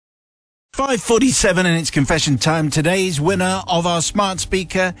5:47 and it's confession time. Today's winner of our smart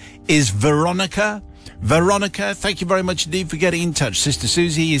speaker is Veronica. Veronica, thank you very much indeed for getting in touch. Sister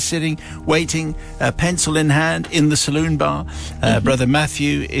Susie is sitting, waiting, pencil in hand, in the saloon bar. Brother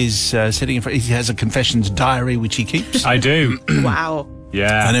Matthew is sitting in front. He has a confessions diary which he keeps. I do. Wow.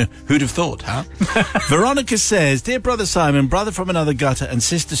 Yeah. I know. Who'd have thought, huh? Veronica says, "Dear Brother Simon, brother from another gutter, and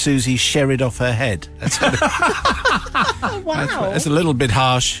Sister Susie sherried off her head." Wow. That's a little bit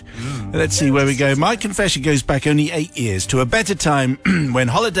harsh. Let's see where we go. My confession goes back only 8 years to a better time when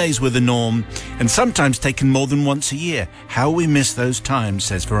holidays were the norm and sometimes taken more than once a year. How we miss those times,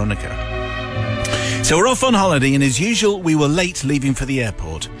 says Veronica. So we're off on holiday, and as usual, we were late leaving for the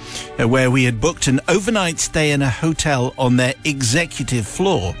airport, where we had booked an overnight stay in a hotel on their executive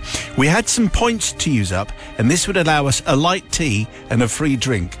floor. We had some points to use up, and this would allow us a light tea and a free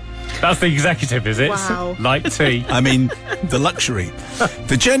drink. That's the executive, is it? Wow. Light tea. I mean, the luxury.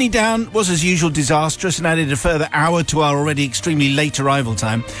 The journey down was, as usual, disastrous and added a further hour to our already extremely late arrival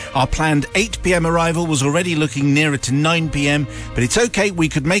time. Our planned 8 p.m. arrival was already looking nearer to 9 p.m, but it's okay. We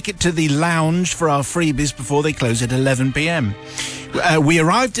could make it to the lounge for our freebies before they close at 11 p.m. We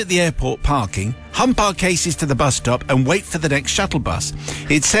arrived at the airport parking, hump our cases to the bus stop and wait for the next shuttle bus.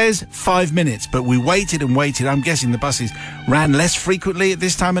 It says 5 minutes, but we waited and waited. I'm guessing the buses ran less frequently at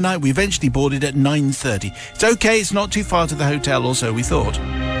this time of night. We eventually boarded at 9:30. It's okay, it's not too far to the hotel, or so we thought.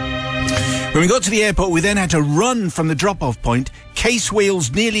 When we got to the airport, we then had to run from the drop-off point, case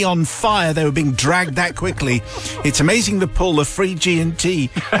wheels nearly on fire. They were being dragged that quickly. It's amazing the pull the free G&T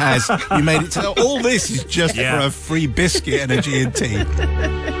has. You made it to... All this is just for a free biscuit and a G&T.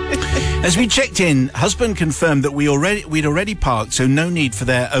 As we checked in, husband confirmed that we'd already parked, so no need for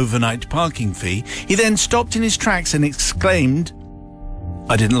their overnight parking fee. He then stopped in his tracks and exclaimed,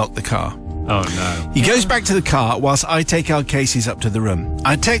 "I didn't lock the car." Oh, no. He goes back to the car whilst I take our cases up to the room.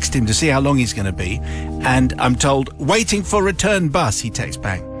 I text him to see how long he's going to be, and I'm told, "Waiting for return bus," he texts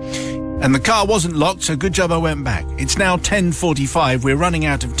back. And the car wasn't locked, so good job I went back. It's now 10:45. We're running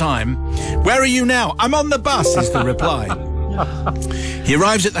out of time. "Where are you now?" "I'm on the bus," is the reply. He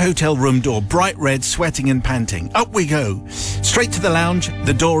arrives at the hotel room door, bright red, sweating and panting. Up we go. Straight to the lounge.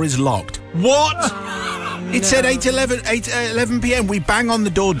 The door is locked. What? It said 11 p.m. We bang on the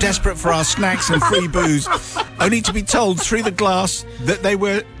door, desperate for our snacks and free booze, only to be told through the glass that they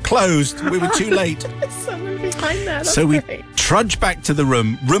were closed. We were too late. There's someone behind that. So we great. trudge back to the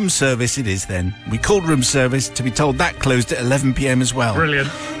room. Room service it is then. We called room service to be told that closed at 11 p.m. as well. Brilliant.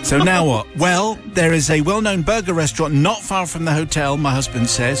 So now what? Well, there is a well-known burger restaurant not far from the hotel, my husband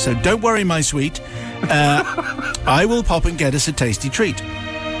says, so don't worry, my sweet. I will pop and get us a tasty treat.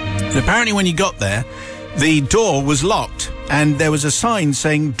 And apparently when you got there, the door was locked and there was a sign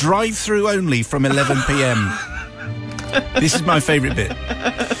saying drive-through only from 11 p.m. This is my favourite bit.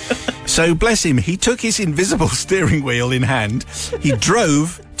 So, bless him, he took his invisible steering wheel in hand. He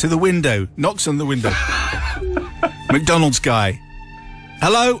drove to the window, knocks on the window. McDonald's guy.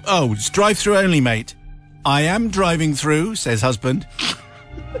 "Hello? Oh, it's drive-through only, mate." "I am driving through," says husband.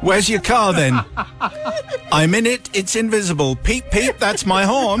 "Where's your car then?" "I'm in it, it's invisible. Peep, peep, that's my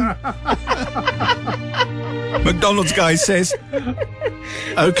horn." McDonald's guy says,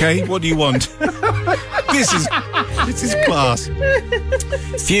 "Okay, what do you want?" This is class.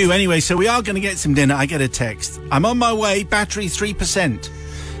 Phew, anyway, so we are going to get some dinner. I get a text. "I'm on my way, battery 3%.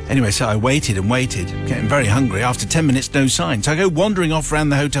 Anyway, so I waited and waited, getting very hungry. After 10 minutes, no sign. So I go wandering off around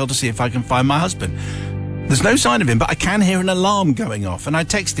the hotel to see if I can find my husband. There's no sign of him, but I can hear an alarm going off, and I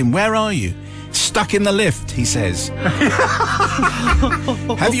text him, "Where are you?" "Stuck in the lift," he says.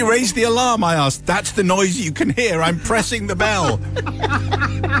 "Have you raised the alarm?" I asked. "That's the noise you can hear. I'm pressing the bell."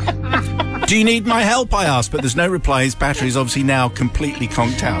 "Do you need my help?" I asked, but there's no reply. His battery is obviously now completely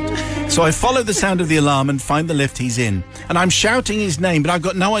conked out. So I follow the sound of the alarm and find the lift he's in. And I'm shouting his name, but I've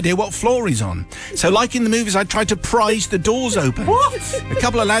got no idea what floor he's on. So like in the movies, I try to prise the doors open. What? A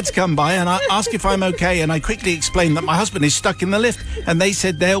couple of lads come by and I ask if I'm okay, and I quickly explain that my husband is stuck in the lift, and they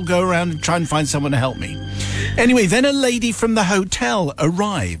said they'll go around and try and find someone to help me. Anyway, then a lady from the hotel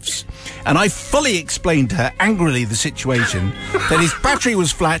arrives, and I fully explained to her angrily the situation, that his battery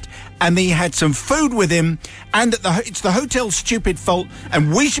was flat and he had some food with him, and that it's the hotel's stupid fault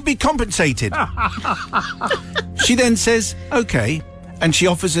and we should be compensated. She then says, "Okay," and she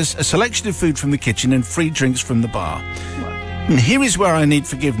offers us a selection of food from the kitchen and free drinks from the bar. And here is where I need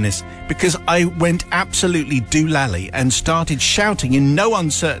forgiveness, because I went absolutely doolally and started shouting in no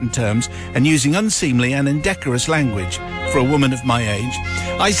uncertain terms and using unseemly and indecorous language. for a woman of my age.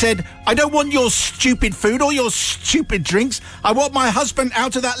 I said, I don't want your stupid food or your stupid drinks. I want my husband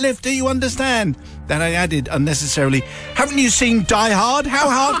out of that lift. Do you understand? Then I added unnecessarily, haven't you seen Die Hard? How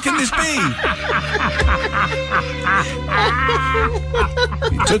hard can this be?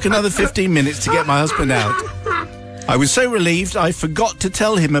 It took another 15 minutes to get my husband out. I was so relieved I forgot to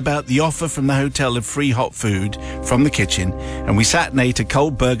tell him about the offer from the hotel of free hot food from the kitchen, and we sat and ate a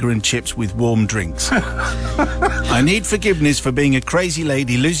cold burger and chips with warm drinks. I need forgiveness for being a crazy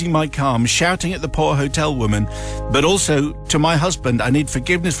lady, losing my calm, shouting at the poor hotel woman, but also to my husband. I need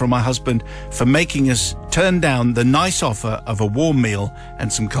forgiveness from my husband for making us turn down the nice offer of a warm meal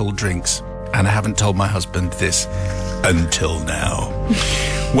and some cold drinks. And I haven't told my husband this until now.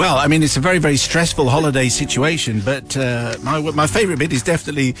 Well, I mean, it's a very, very stressful holiday situation, but my favourite bit is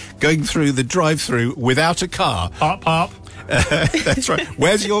definitely going through the drive-through without a car. Pop, pop. That's right.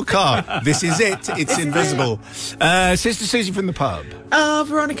 Where's your car? This is it. It's invisible. Sister Susie from the pub. Oh,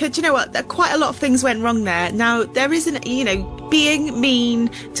 Veronica, do you know what? Quite a lot of things went wrong there. Now, there isn't, being mean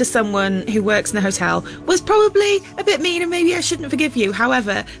to someone who works in the hotel was probably a bit mean, and maybe I shouldn't forgive you.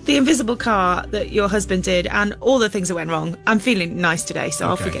 However, the invisible car that your husband did and all the things that went wrong, I'm feeling nice today, so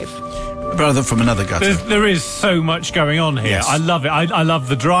I'll forgive. Brother from another gutter. There is so much going on here. Yes. I love it. I love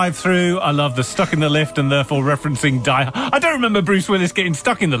the drive-through. I love the stuck in the lift and therefore referencing Die Hard. I don't remember Bruce Willis getting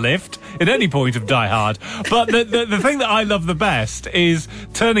stuck in the lift at any point of Die Hard. But the thing that I love the best is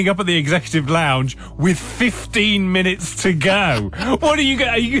turning up at the executive lounge with 15 minutes to go. What are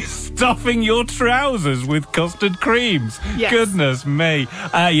you stuffing your trousers with custard creams? Yes. Goodness me.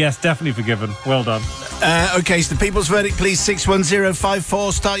 Yes, definitely forgiven. Well done. Okay, so the people's verdict, please,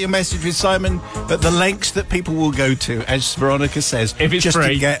 61054. Start your message with Simon, but the lengths that people will go to, as Veronica says, if it's just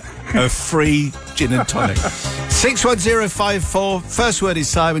free, to get a free gin and tonic. 61054. First word is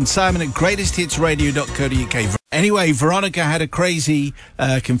Simon. Simon at greatesthitsradio.co.uk. Anyway, Veronica had a crazy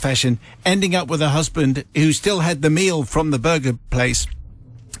confession, ending up with a husband who still had the meal from the burger place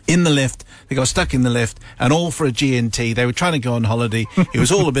in the lift. They got stuck in the lift, and all for a G&T. They were trying to go on holiday. It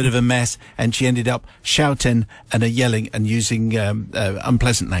was all a bit of a mess, and she ended up shouting and yelling and using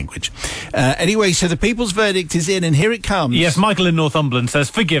unpleasant language. Anyway, so the people's verdict is in, and here it comes. Yes, Michael in Northumberland says,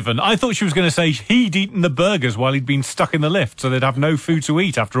 forgiven. I thought she was going to say he'd eaten the burgers while he'd been stuck in the lift, so they'd have no food to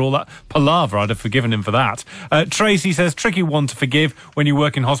eat after all that palaver. I'd have forgiven him for that. Tracy says, tricky one to forgive when you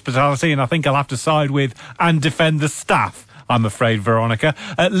work in hospitality, and I think I'll have to side with and defend the staff, I'm afraid, Veronica.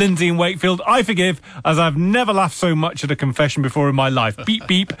 Lindsay in Wakefield, I forgive, as I've never laughed so much at a confession before in my life. Beep,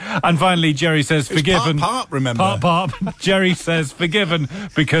 beep. And finally, Jerry says, forgiven. Part, remember. Part. Jerry says, forgiven,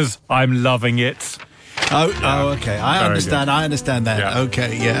 because I'm loving it. Oh, okay. I understand. Good. I understand that. Yeah.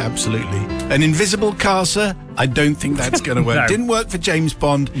 Okay, yeah, absolutely. An invisible car, sir? I don't think that's going to work. No. Didn't work for James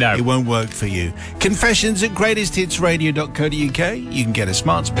Bond. No. It won't work for you. Confessions at greatesthitsradio.co.uk. You can get a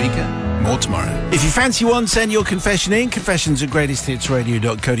smart speaker. More tomorrow. If you fancy one, send your confession in. Confessions at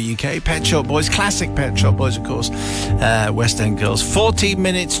greatesthitsradio.co.uk. Pet Shop Boys, classic Pet Shop Boys, of course. West End Girls. 14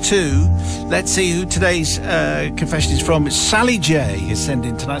 minutes to. Let's see who today's confession is from. It's Sally J. is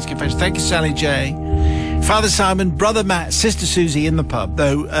sending tonight's confession. Thank you, Sally J. Father Simon, Brother Matt, Sister Susie in the pub,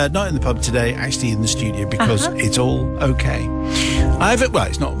 though not in the pub today, actually in the studio, because it's all okay. Well,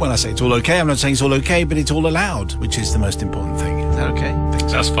 it's not, when I say it's all okay, I'm not saying it's all okay, but it's all allowed, which is the most important thing. Is that okay?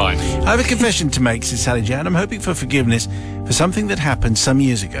 Thanks. That's fine. I have a confession to make, says Sally J, and I'm hoping for forgiveness for something that happened some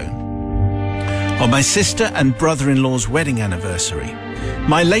years ago. On my sister and brother-in-law's wedding anniversary,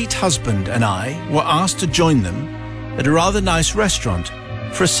 my late husband and I were asked to join them at a rather nice restaurant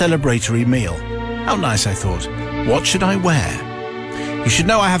for a celebratory meal. How nice, I thought. What should I wear? You should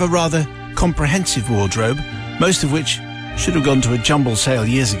know I have a rather comprehensive wardrobe, most of which should have gone to a jumble sale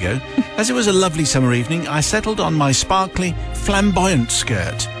years ago. As it was a lovely summer evening, I settled on my sparkly, flamboyant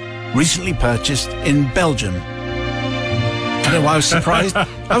skirt, recently purchased in Belgium. I don't know why I was surprised.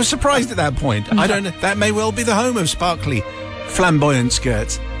 I was surprised at that point. I don't know. That may well be the home of sparkly, flamboyant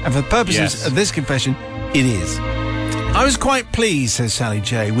skirts. And for the purposes of this confession, it is. I was quite pleased, says Sally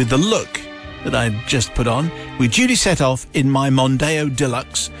J, with the look that I'd just put on. We duly set off in my Mondeo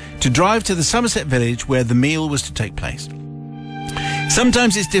Deluxe to drive to the Somerset village where the meal was to take place.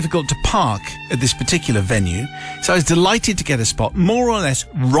 Sometimes it's difficult to park at this particular venue, so I was delighted to get a spot more or less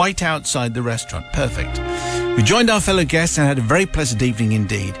right outside the restaurant. Perfect. We joined our fellow guests and had a very pleasant evening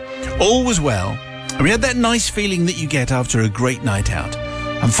indeed. All was well, and we had that nice feeling that you get after a great night out.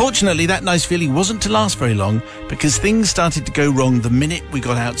 Unfortunately, that nice feeling wasn't to last very long because things started to go wrong the minute we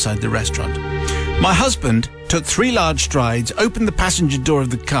got outside the restaurant. My husband took 3 large strides, opened the passenger door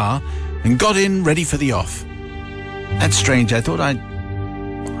of the car, and got in ready for the off. That's strange. I thought I'd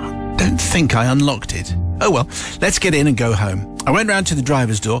don't think I unlocked it. Oh well, let's get in and go home. I went round to the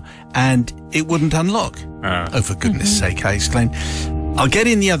driver's door and it wouldn't unlock. Oh, for goodness sake, I exclaimed. I'll get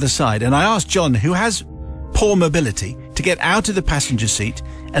in the other side, and I asked John, who has poor mobility, to get out of the passenger seat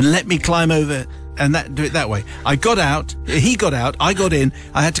and let me climb over and do it that way. I got out, he got out, I got in.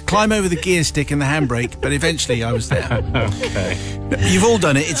 I had to climb over the gear stick and the handbrake, but eventually I was there. Okay. You've all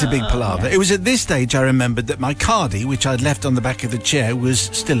done it. It's a big palaver. It was at this stage I remembered that my cardie, which I'd left on the back of the chair, was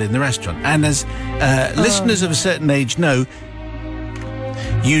still in the restaurant. And as listeners of a certain age know,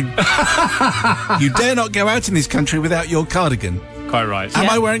 you dare not go out in this country without your cardigan. Quite right. Am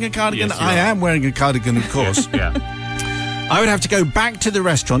I wearing a cardigan? Yes, you I are. am wearing a cardigan, of course. Yeah. I would have to go back to the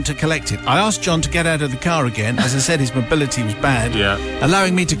restaurant to collect it. I asked John to get out of the car again. As I said, his mobility was bad,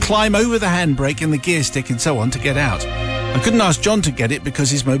 allowing me to climb over the handbrake and the gear stick and so on to get out. I couldn't ask John to get it because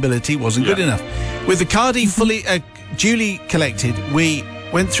his mobility wasn't good enough. With the cardie fully duly collected, we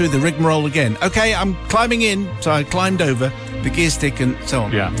went through the rigmarole again. Okay, I'm climbing in, so I climbed over the gear stick and so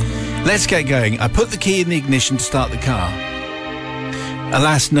on. Yeah. Let's get going. I put the key in the ignition to start the car.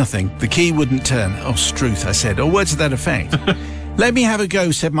 Alas, nothing. The key wouldn't turn. Oh, struth, I said, or words to that effect. Let me have a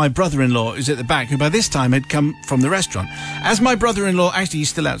go, said my brother-in-law, who's at the back, who by this time had come from the restaurant. As my brother-in-law, actually he's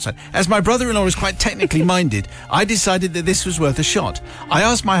still outside, as my brother-in-law is quite technically minded, I decided that this was worth a shot. I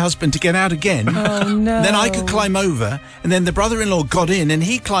asked my husband to get out again. Oh, no. Then I could climb over, and then the brother-in-law got in and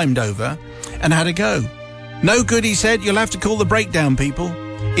he climbed over and had a go. No good, he said, you'll have to call the breakdown people.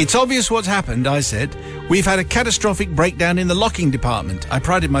 It's obvious what's happened, I said. We've had a catastrophic breakdown in the locking department. I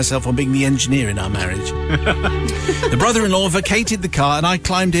prided myself on being the engineer in our marriage. The brother-in-law vacated the car and I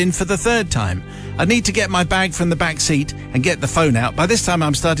climbed in for the third time. I need to get my bag from the back seat and get the phone out. By this time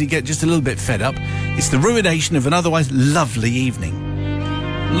I'm starting to get just a little bit fed up. It's the ruination of an otherwise lovely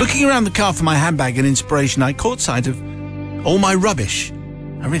evening. Looking around the car for my handbag and inspiration, I caught sight of all my rubbish.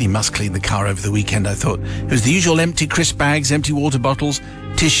 I really must clean the car over the weekend, I thought. It was the usual empty crisp bags, empty water bottles,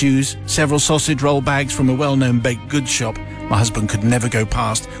 tissues, several sausage roll bags from a well-known baked goods shop. My husband could never go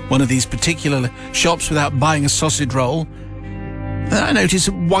past one of these particular shops without buying a sausage roll. Then I noticed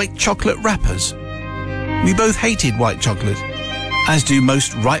white chocolate wrappers. We both hated white chocolate, as do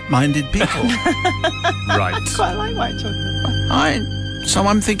most right-minded people. Right. Quite like white chocolate. So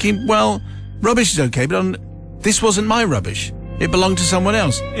I'm thinking, well, rubbish is okay, but this wasn't my rubbish. It belonged to someone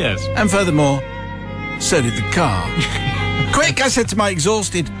else. Yes. And furthermore, so did the car. Quick, I said to my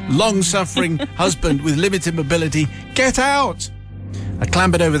exhausted, long-suffering husband with limited mobility, get out! I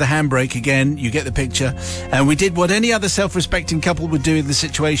clambered over the handbrake again, you get the picture, and we did what any other self-respecting couple would do in the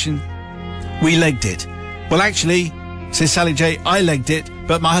situation. We legged it. Well, actually, says Sally J, I legged it,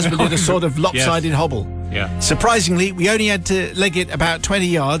 but my husband did a sort of lopsided hobble. Yeah. Surprisingly, we only had to leg it about 20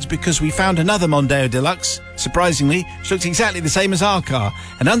 yards because we found another Mondeo Deluxe. Surprisingly, which looked exactly the same as our car.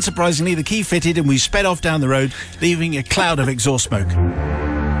 And unsurprisingly, the key fitted and we sped off down the road, leaving a cloud of exhaust smoke.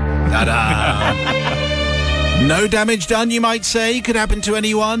 Ta-da! No damage done, you might say. Could happen to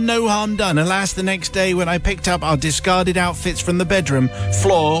anyone. No harm done. Alas, the next day when I picked up our discarded outfits from the bedroom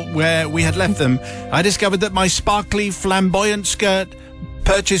floor where we had left them, I discovered that my sparkly, flamboyant skirt,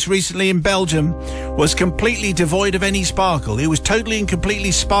 purchased recently in Belgium, was completely devoid of any sparkle. It was totally and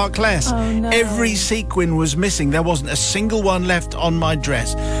completely sparkless. Oh, no. Every sequin was missing. There wasn't a single one left on my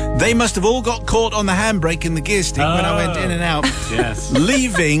dress. They must have all got caught on the handbrake and the gear stick when I went in and out, Yes.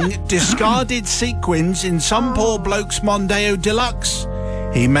 leaving discarded sequins in some poor bloke's Mondeo Deluxe.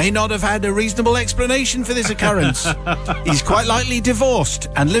 He may not have had a reasonable explanation for this occurrence. He's quite likely divorced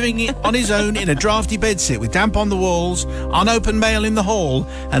and living on his own in a drafty bedsit with damp on the walls, unopened mail in the hall,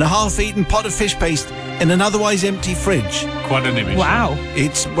 and a half-eaten pot of fish paste in an otherwise empty fridge. Quite an image. Wow.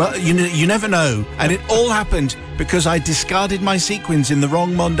 It's, well, you never know. And it all happened because I discarded my sequins in the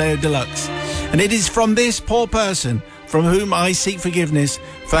wrong Mondeo Deluxe. And it is from this poor person from whom I seek forgiveness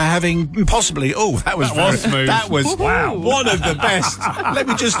for having possibly... Oh, that was smooth. That was Wow. one of the best. Let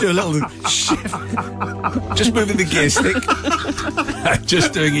me just do a little shift. Just moving the gear stick.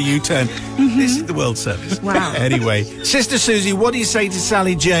 Just doing a U-turn. This is the World Service. Wow. Anyway, Sister Susie, what do you say to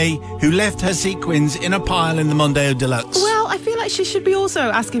Sally J, who left her sequins in a pile in the Mondeo Deluxe? Well, I feel like she should be also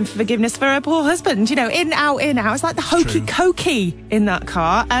asking for forgiveness for her poor husband. You know, in, out, in, out. It's like the hokey cokey in that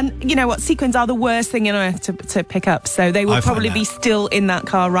car. And you know what? Sequins are the worst thing on earth to pick up. So they will I find probably that. be still in that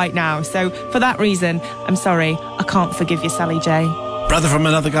car right now. So for that reason, I'm sorry, I can't forgive you, Sally J. Brother from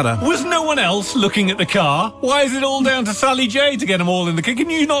another gutter. Was no one else looking at the car? Why is it all down to Sally J to get them all in the car? Can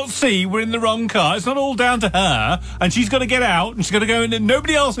you not see we're in the wrong car? It's not all down to her, and she's got to get out, and she's got to go in, and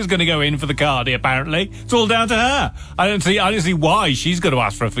nobody else is going to go in for the cardy, apparently. It's all down to her. I don't see why she's got to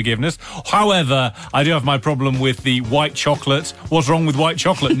ask for forgiveness. However, I do have my problem with the white chocolate. What's wrong with white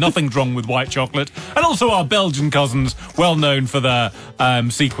chocolate? Nothing's wrong with white chocolate. And also our Belgian cousins, well known for their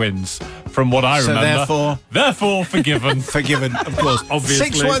sequins, from what I remember. Therefore, forgiven. Forgiven, of course. Obviously.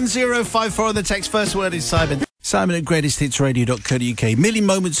 61054 on the text. First word is Simon. Simon at greatesthitsradio.co.uk. Merely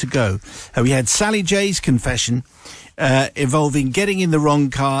moments ago, we had Sally J's confession involving getting in the wrong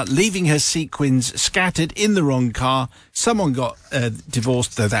car, leaving her sequins scattered in the wrong car. Someone got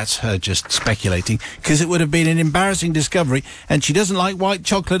divorced, though that's her just speculating, because it would have been an embarrassing discovery, and she doesn't like white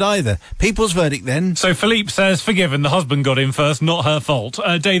chocolate either. People's verdict then. So Philippe says, forgiven. The husband got in first, not her fault.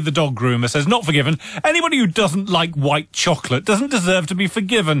 Dave the dog groomer says, not forgiven. Anybody who doesn't like white chocolate doesn't deserve to be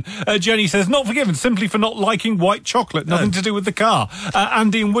forgiven. Jenny says, not forgiven, simply for not liking white chocolate. Nothing to do with the car.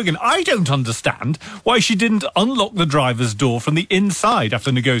 Andy in Wigan, I don't understand why she didn't unlock the driver's door from the inside after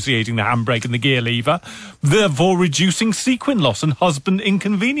negotiating the handbrake and the gear lever, therefore reducing sequin loss and husband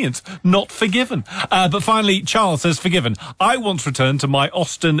inconvenience. Not forgiven. But finally, Charles says, forgiven. I once returned to my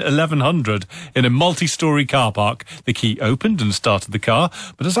Austin 1100 in a multi-storey car park. The key opened and started the car,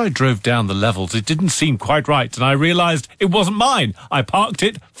 but as I drove down the levels, it didn't seem quite right, and I realised it wasn't mine. I parked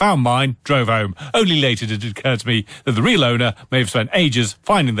it, found mine, drove home. Only later did it occur to me that the real owner may have spent ages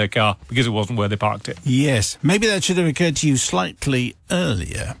finding their car because it wasn't where they parked it. Yes, maybe that should have occurred to you slightly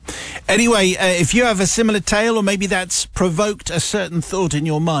earlier. Anyway, if you have a similar tale, or maybe that's provoked a certain thought in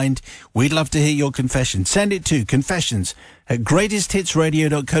your mind, we'd love to hear your confession. Send it to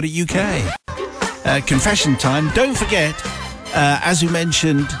confessions@greatesthitsradio.co.uk. Confession time. Don't forget, as we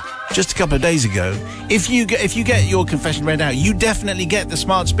mentioned just a couple of days ago, if you get your confession read out, you definitely get the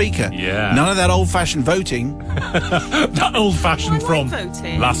smart speaker. Yeah. None of that old-fashioned voting. That old-fashioned from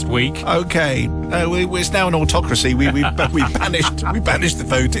last week. Okay. It's now an autocracy. We banished the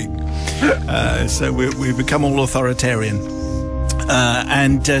voting. So we've become all authoritarian.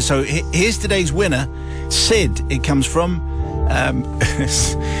 So here's today's winner, Sid. It comes from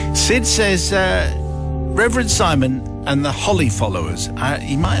Sid says, Reverend Simon and the Holly followers.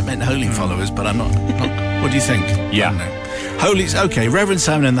 He might have meant holy followers, but I'm not. What do you think? Yeah. I don't know. Holy's okay. Reverend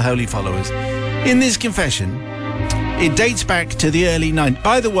Simon and the holy followers. In this confession, it dates back to the early 90s.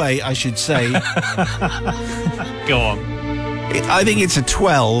 By the way, I should say, Go on. I think it's a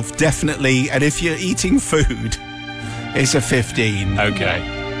 12, definitely. And if you're eating food, it's a 15. Okay.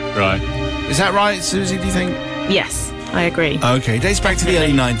 Right. Is that right, Susie? Do you think? Yes, I agree. Okay, dates back to the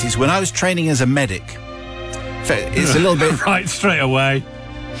early 90s when I was training as a medic. It's a little bit... Right, straight away.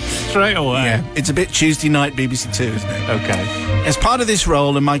 Yeah, it's a bit Tuesday night BBC Two, isn't it? Okay. As part of this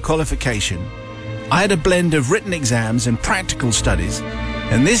role and my qualification, I had a blend of written exams and practical studies,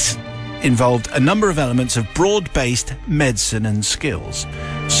 and this involved a number of elements of broad-based medicine and skills.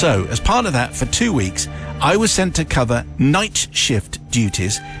 So, as part of that, for 2 weeks, I was sent to cover night shift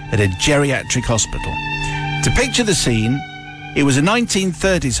duties at a geriatric hospital. To picture the scene, it was a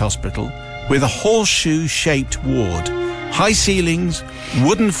 1930s hospital with a horseshoe-shaped ward, high ceilings,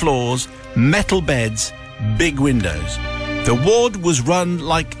 wooden floors, metal beds, big windows. The ward was run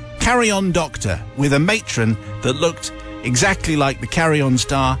like Carry On Doctor, with a matron that looked exactly like the Carry On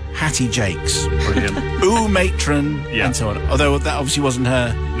star Hattie Jakes. Brilliant. Ooh, matron, Yeah. and so on. Although that obviously wasn't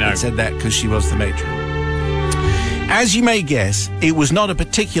her that said that, because she was the matron. As you may guess, it was not a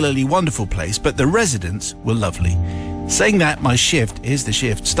particularly wonderful place, but the residents were lovely. Saying that, my shift, here's the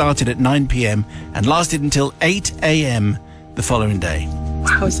shift, started at 9 p.m. and lasted until 8 a.m. the following day.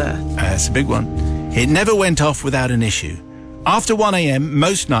 Wowza. That's a big one. It never went off without an issue. After 1 a.m.,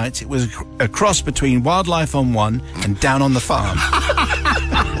 most nights, it was a cross between Wildlife on One and Down on the Farm.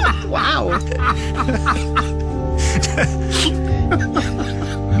 Wow.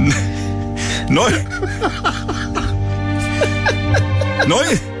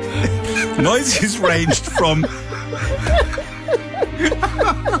 Noises ranged from...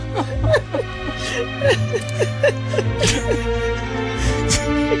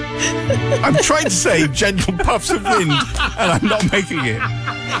 I'm trying to say gentle puffs of wind, and I'm not making it.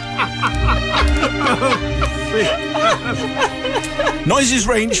 Noises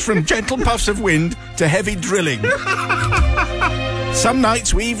ranged from gentle puffs of wind to heavy drilling. Some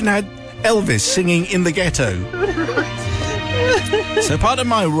nights we even had Elvis singing In the Ghetto. So part of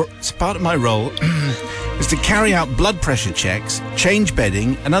my role is to carry out blood pressure checks, change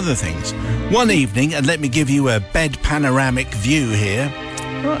bedding, and other things. One evening, and let me give you a bed panoramic view here.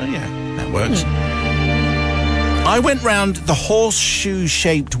 Oh, yeah, that works. I went round the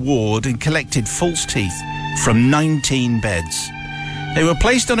horseshoe-shaped ward and collected false teeth from 19 beds. They were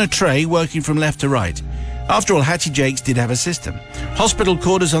placed on a tray working from left to right. After all, Hattie Jakes did have a system. Hospital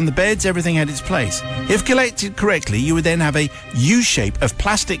quarters on the beds, everything had its place. If collected correctly, you would then have a U-shape of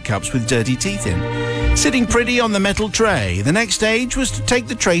plastic cups with dirty teeth in, sitting pretty on the metal tray. The next stage was to take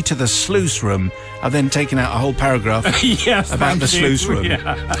the tray to the sluice room. I've then taken out a whole paragraph about the sluice room.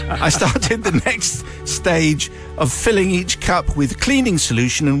 Yeah. I started the next stage of filling each cup with cleaning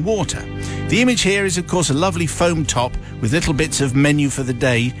solution and water. The image here is, of course, a lovely foam top with little bits of menu for the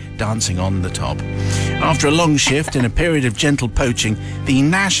day dancing on the top. After a long shift and a period of gentle poaching, the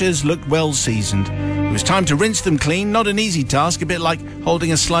gnashers looked well seasoned. It was time to rinse them clean, not an easy task, a bit like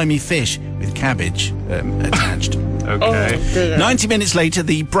holding a slimy fish with cabbage attached. Okay. 90 minutes later,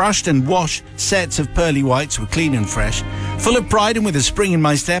 the brushed and washed sets of pearly whites were clean and fresh. Full of pride and with a spring in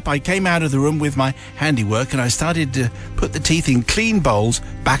my step, I came out of the room with my handiwork and I started to put the teeth in clean bowls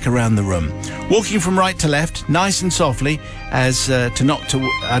back around the room. Walking from right to left, nice and softly, as I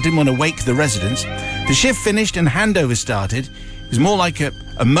didn't want to wake the residents. The shift finished and handover started. It was more like a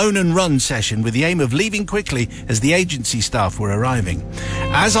moan and run session with the aim of leaving quickly as the agency staff were arriving.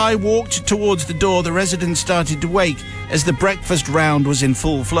 As I walked towards the door, the residents started to wake as the breakfast round was in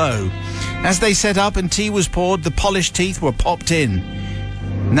full flow. As they set up and tea was poured, the polished teeth were popped in.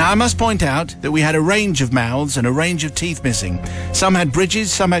 Now, I must point out that we had a range of mouths and a range of teeth missing. Some had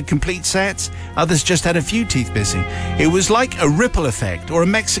bridges, some had complete sets, others just had a few teeth missing. It was like a ripple effect or a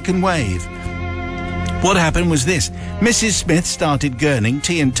Mexican wave. What happened was this. Mrs. Smith started gurning,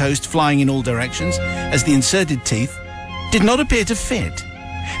 tea and toast flying in all directions, as the inserted teeth did not appear to fit.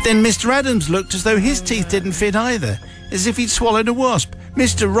 Then Mr. Adams looked as though his teeth didn't fit either, as if he'd swallowed a wasp.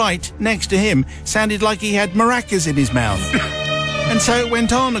 Mr. Wright, next to him, sounded like he had maracas in his mouth. And so it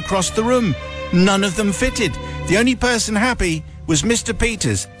went on across the room. None of them fitted. The only person happy was Mr.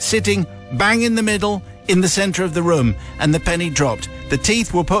 Peters, sitting bang in the middle, in the centre of the room, and the penny dropped. The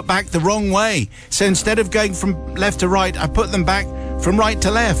teeth were put back the wrong way, so instead of going from left to right, I put them back from right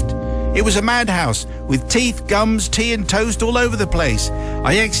to left. It was a madhouse, with teeth, gums, tea and toast all over the place.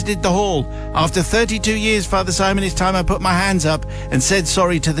 I exited the hall. After 32 years, Father Simon, it's time I put my hands up and said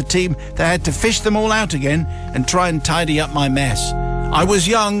sorry to the team that had to fish them all out again and try and tidy up my mess. I was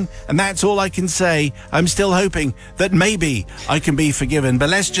young, and that's all I can say. I'm still hoping that maybe I can be forgiven. But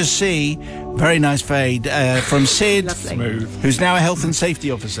let's just see. Very nice fade from Sid, who's now a health and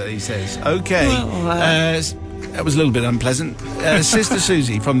safety officer, he says. Okay. That was a little bit unpleasant. Sister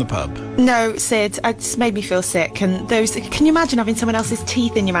Susie from the pub. No, Sid, it just made me feel sick. And those, can you imagine having someone else's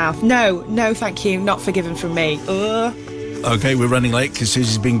teeth in your mouth? No, thank you. Not forgiven from me. Okay, we're running late because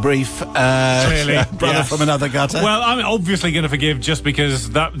Susie's being brief. Clearly, brother from another gutter. Well, I'm obviously going to forgive just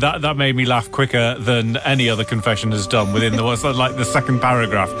because that made me laugh quicker than any other confession has done within the second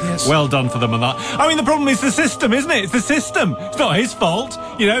paragraph. Yes. Well done for them on that. I mean, the problem is the system, isn't it? It's the system. It's not his fault.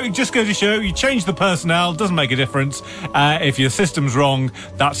 You know, it just goes to show you change the personnel, doesn't make a difference. If your system's wrong,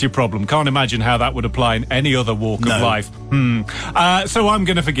 that's your problem. Can't imagine how that would apply in any other walk of life. So I'm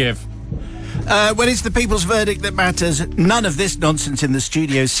going to forgive. Well, it's the people's verdict that matters. None of this nonsense in the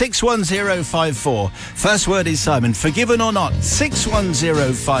studio. 61054. First word is Simon. Forgiven or not?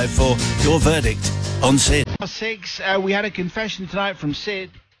 61054. Your verdict on Sid. 6. We had a confession tonight from Sid.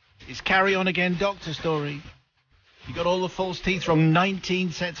 It's carry on again, doctor story. You got all the false teeth wrong.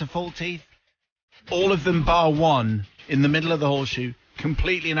 19 sets of false teeth. All of them bar one in the middle of the horseshoe.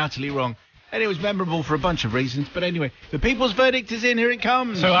 Completely and utterly wrong. And it was memorable for a bunch of reasons. But anyway, the people's verdict is in. Here it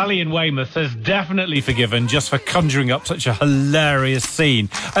comes. So Ali in Weymouth says definitely forgiven just for conjuring up such a hilarious scene.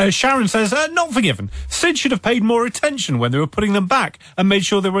 Sharon says not forgiven. Sid should have paid more attention when they were putting them back and made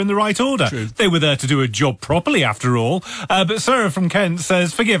sure they were in the right order. True. They were there to do a job properly after all. But Sarah from Kent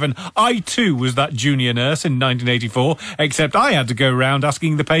says forgiven. I too was that junior nurse in 1984, except I had to go around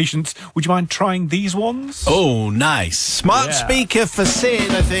asking the patients, would you mind trying these ones? Oh, nice. Smart speaker for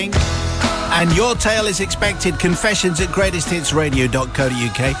Sid, I think. And your tale is expected. Confessions at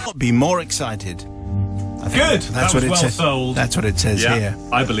greatesthitsradio.co.uk. Be more excited. Good. That's what it says. Sold. That's what it says here.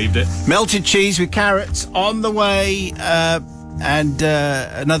 I believed it. Melted cheese with carrots on the way, and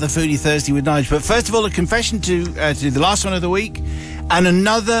another Foodie Thursday with Nigel. But first of all, a confession to the last one of the week, and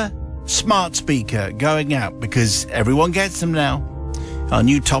another smart speaker going out because everyone gets them now. Our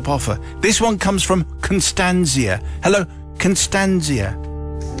new top offer. This one comes from Constanzia. Hello, Constanzia.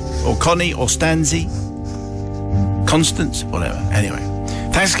 Or Connie, or Stanzi, Constance, whatever. Anyway,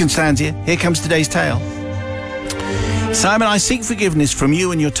 thanks, Constantia. Here comes today's tale. Simon, I seek forgiveness from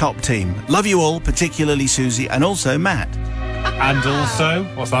you and your top team. Love you all, particularly Susie, and also Matt. And also,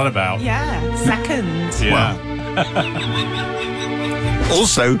 what's that about? Yeah, second. Yeah. Well,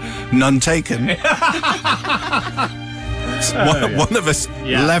 Also, none taken. One of us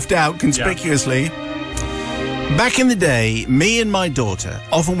left out conspicuously. Back in the day, me and my daughter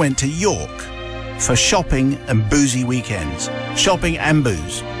often went to York for shopping and boozy weekends. Shopping and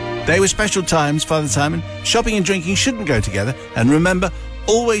booze. They were special times, Father Simon. Shopping and drinking shouldn't go together. And remember,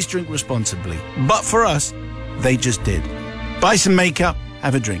 always drink responsibly. But for us, they just did. Buy some makeup,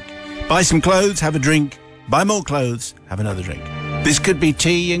 have a drink. Buy some clothes, have a drink. Buy more clothes, have another drink. This could be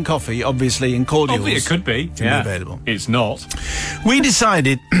tea and coffee, obviously, and cordials. It could be. Available. It's not. We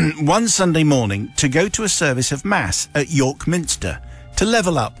decided one Sunday morning to go to a service of Mass at York Minster to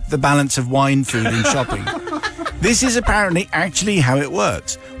level up the balance of wine, food and shopping. This is apparently actually how it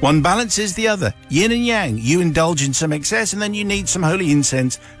works. One balances the other. Yin and yang. You indulge in some excess and then you need some holy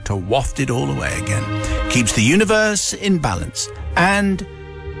incense to waft it all away again. Keeps the universe in balance. And,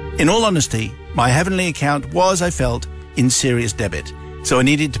 in all honesty, my heavenly account was, I felt, in serious debit. So I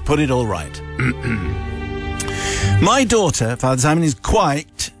needed to put it all right. My daughter, Father Simon, is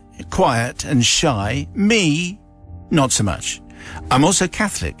quite quiet and shy. Me, not so much. I'm also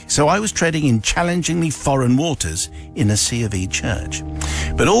Catholic, so I was treading in challengingly foreign waters in a C of E church.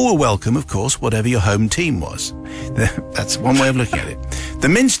 But all were welcome, of course, whatever your home team was. That's one way of looking at it. The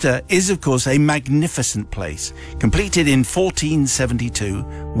Minster is, of course, a magnificent place. Completed in 1472,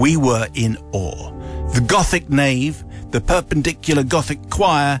 we were in awe. The Gothic nave, the perpendicular Gothic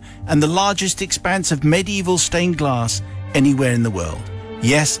choir, and the largest expanse of medieval stained glass anywhere in the world.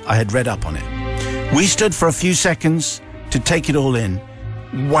 Yes, I had read up on it. We stood for a few seconds to take it all in.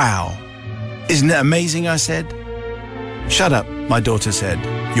 Wow. Isn't it amazing, I said. Shut up, my daughter said.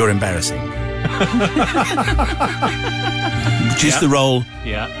 You're embarrassing. Which is the role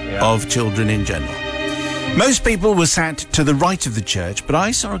of children in general. Most people were sat to the right of the church, but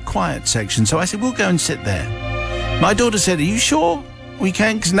I saw a quiet section, so I said, we'll go and sit there. My daughter said, are you sure we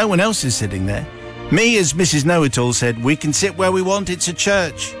can? Because no one else is sitting there. Me, as Mrs. Know-It-All, said, we can sit where we want. It's a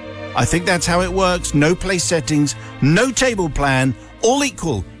church. I think that's how it works. No place settings, no table plan, all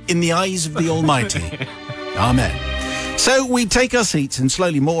equal in the eyes of the Almighty. Amen. So we take our seats and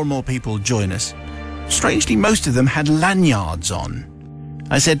slowly more and more people join us. Strangely, most of them had lanyards on.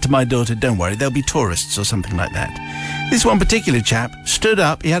 I said to my daughter, don't worry, there'll be tourists or something like that. This one particular chap stood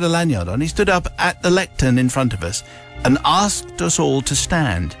up, he had a lanyard on, he stood up at the lectern in front of us and asked us all to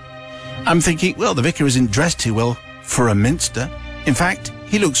stand. I'm thinking, well, the vicar isn't dressed too well for a minster. In fact,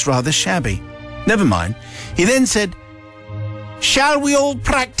 he looks rather shabby. Never mind. He then said, shall we all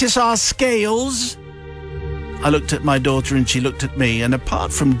practice our scales? I looked at my daughter and she looked at me, and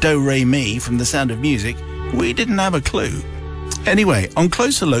apart from do, re, mi from The Sound of Music, we didn't have a clue. Anyway, on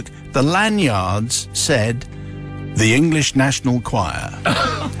closer look, the lanyards said, the English National Choir.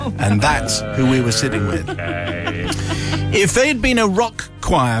 And that's who we were sitting with. Okay. If they'd been a rock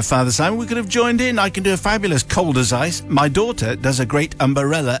choir, Father Simon, we could have joined in. I can do a fabulous Cold as Ice. My daughter does a great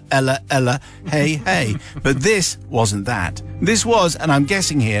umbrella, Ella, Ella, hey, hey. But this wasn't that. This was, and I'm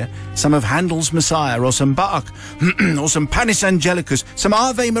guessing here, some of Handel's Messiah or some Bach or some Panis Angelicus, some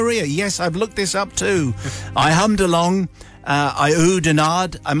Ave Maria. Yes, I've looked this up too. I hummed along. I oohed and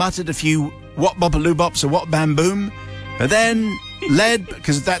ahed. I muttered a few what bopaloo bops or what bam boom. But then, led,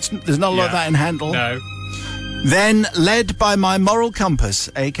 because there's not a lot of that in Handel. No. Then, led by my moral compass,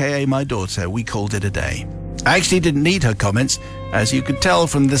 a.k.a. my daughter, we called it a day. I actually didn't need her comments. As you could tell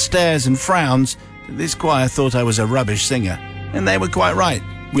from the stares and frowns, this choir thought I was a rubbish singer. And they were quite right.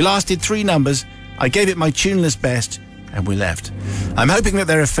 We lasted 3 numbers, I gave it my tuneless best, and we left. I'm hoping that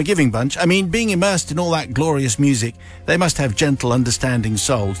they're a forgiving bunch. I mean, being immersed in all that glorious music, they must have gentle, understanding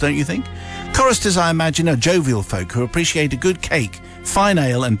souls, don't you think? Choristers, I imagine, are jovial folk who appreciate a good cake, fine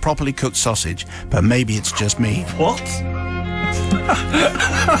ale and properly cooked sausage. But maybe it's just me. What?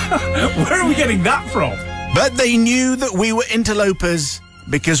 Where are we getting that from? But they knew that we were interlopers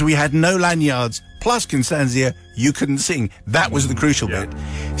because we had no lanyards. Plus, Constanzia, you couldn't sing. That was the crucial bit.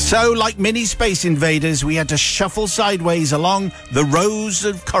 So, like mini space invaders, we had to shuffle sideways along the rows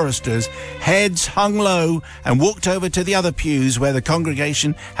of choristers, heads hung low, and walked over to the other pews where the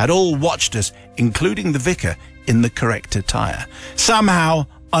congregation had all watched us, including the vicar, in the correct attire. Somehow,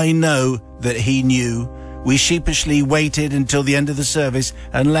 I know that he knew. We sheepishly waited until the end of the service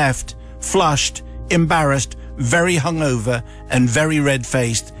and left, flushed, embarrassed, very hungover, and very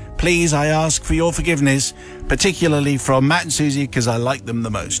red-faced. Please, I ask for your forgiveness, particularly from Matt and Susie, because I like them the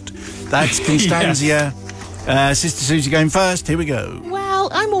most. That's Constanzia. Sister Susie going first. Here we go. Well,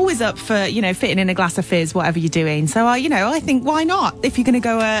 I'm always up for, fitting in a glass of fizz, whatever you're doing. So, I think, why not? If you're going to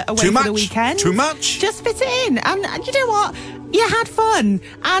go away for the weekend. Too much? Just fit it in. And you know what? You had fun,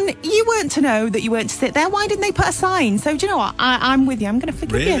 and you weren't to know that you weren't to sit there. Why didn't they put a sign? So do you know what? I'm with you. I'm going to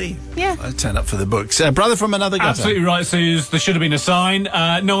forgive you. Really? Yeah. I'll turn up for the books. Brother from another gutter. Absolutely right, Suze. There should have been a sign.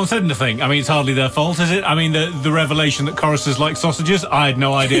 No one said anything. I mean, it's hardly their fault, is it? I mean, the revelation that choristers like sausages, I had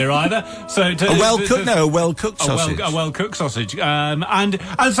no idea either. So a well-cooked sausage. A well-cooked sausage. And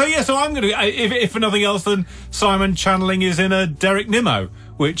so yeah. So I'm going to, if for nothing else, then Simon channeling is in a Derek Nimmo,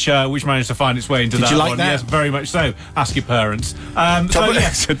 which managed to find its way into that. Did you like one. that? Yes, very much so. Ask your parents.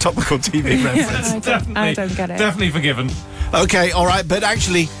 It's a topical TV reference. I don't get it. Definitely forgiven. Okay, all right, but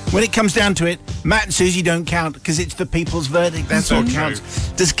actually, when it comes down to it, Matt and Susie don't count because it's the people's verdict. That's So what true.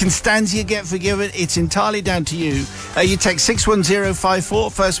 counts. Does Constantia get forgiven? It's entirely down to you. You text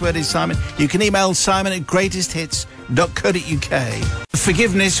 61054. First word is Simon. You can email simon@greatesthits.co.uk.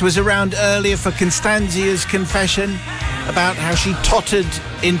 Forgiveness was around earlier for Constantia's confession about how she tottered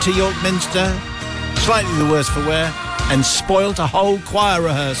into York Minster, slightly the worse for wear, and spoilt a whole choir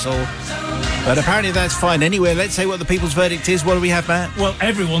rehearsal. But apparently that's fine. Anyway, let's say what the people's verdict is. What do we have, Matt? Well,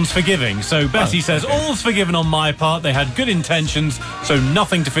 everyone's forgiving. So Betty says, all's forgiven on my part. They had good intentions, so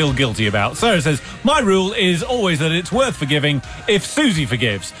nothing to feel guilty about. Sarah says, my rule is always that it's worth forgiving if Susie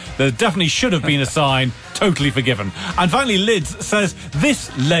forgives. There definitely should have been a sign, totally forgiven. And finally, Lids says,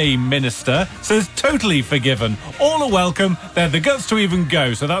 this lame minister says, totally forgiven. All are welcome. They had the guts to even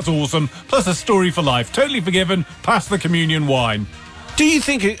go, so that's awesome. Plus a story for life. Totally forgiven. Pass the communion wine. Do you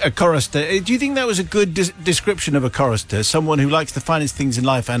think a chorister, do you think that was a good description of a chorister? Someone who likes the finest things in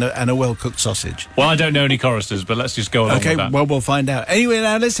life and a well-cooked sausage? Well, I don't know any choristers, but let's just go along with that. Okay, well, we'll find out. Anyway,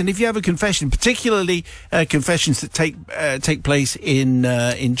 now listen, if you have a confession, particularly confessions that take place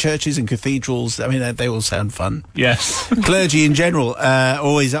in churches and cathedrals, I mean, they all sound fun. Yes. Clergy in general,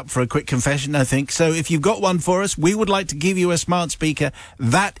 always up for a quick confession, I think. So if you've got one for us, we would like to give you a smart speaker.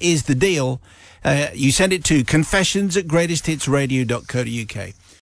 That is the deal. You send it to confessions@greatesthitsradio.co.uk.